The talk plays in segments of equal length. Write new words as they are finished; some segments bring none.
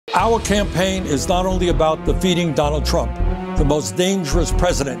Our campaign is not only about defeating Donald Trump, the most dangerous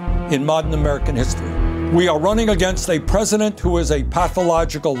president in modern American history. We are running against a president who is a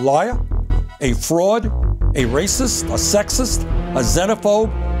pathological liar, a fraud, a racist, a sexist, a xenophobe,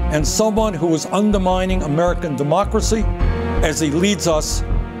 and someone who is undermining American democracy as he leads us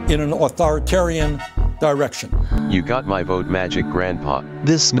in an authoritarian direction. You got my vote, Magic Grandpa.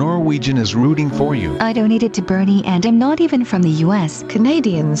 This Norwegian is rooting for you. I donated to Bernie and I'm not even from the US.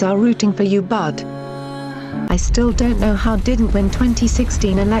 Canadians are rooting for you, bud. I still don't know how didn't win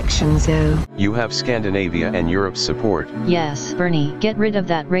 2016 elections though. You have Scandinavia and Europe's support. Yes, Bernie, get rid of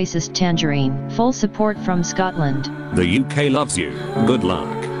that racist tangerine. Full support from Scotland. The UK loves you. Good luck.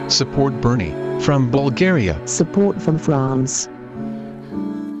 Support Bernie. From Bulgaria. Support from France.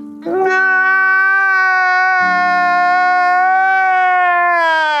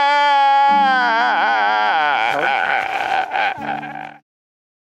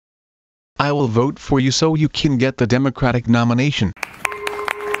 I will vote for you so you can get the Democratic nomination.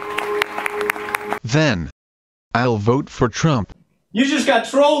 Then, I'll vote for Trump. You just got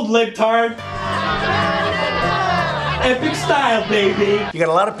trolled, libtard. Epic style, baby. You got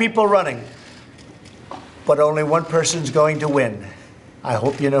a lot of people running, but only one person's going to win. I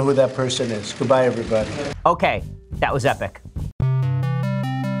hope you know who that person is. Goodbye, everybody. Okay, that was epic.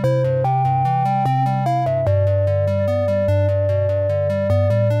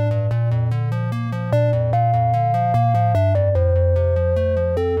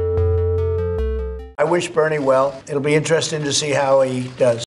 I wish Bernie well. It'll be interesting to see how he does.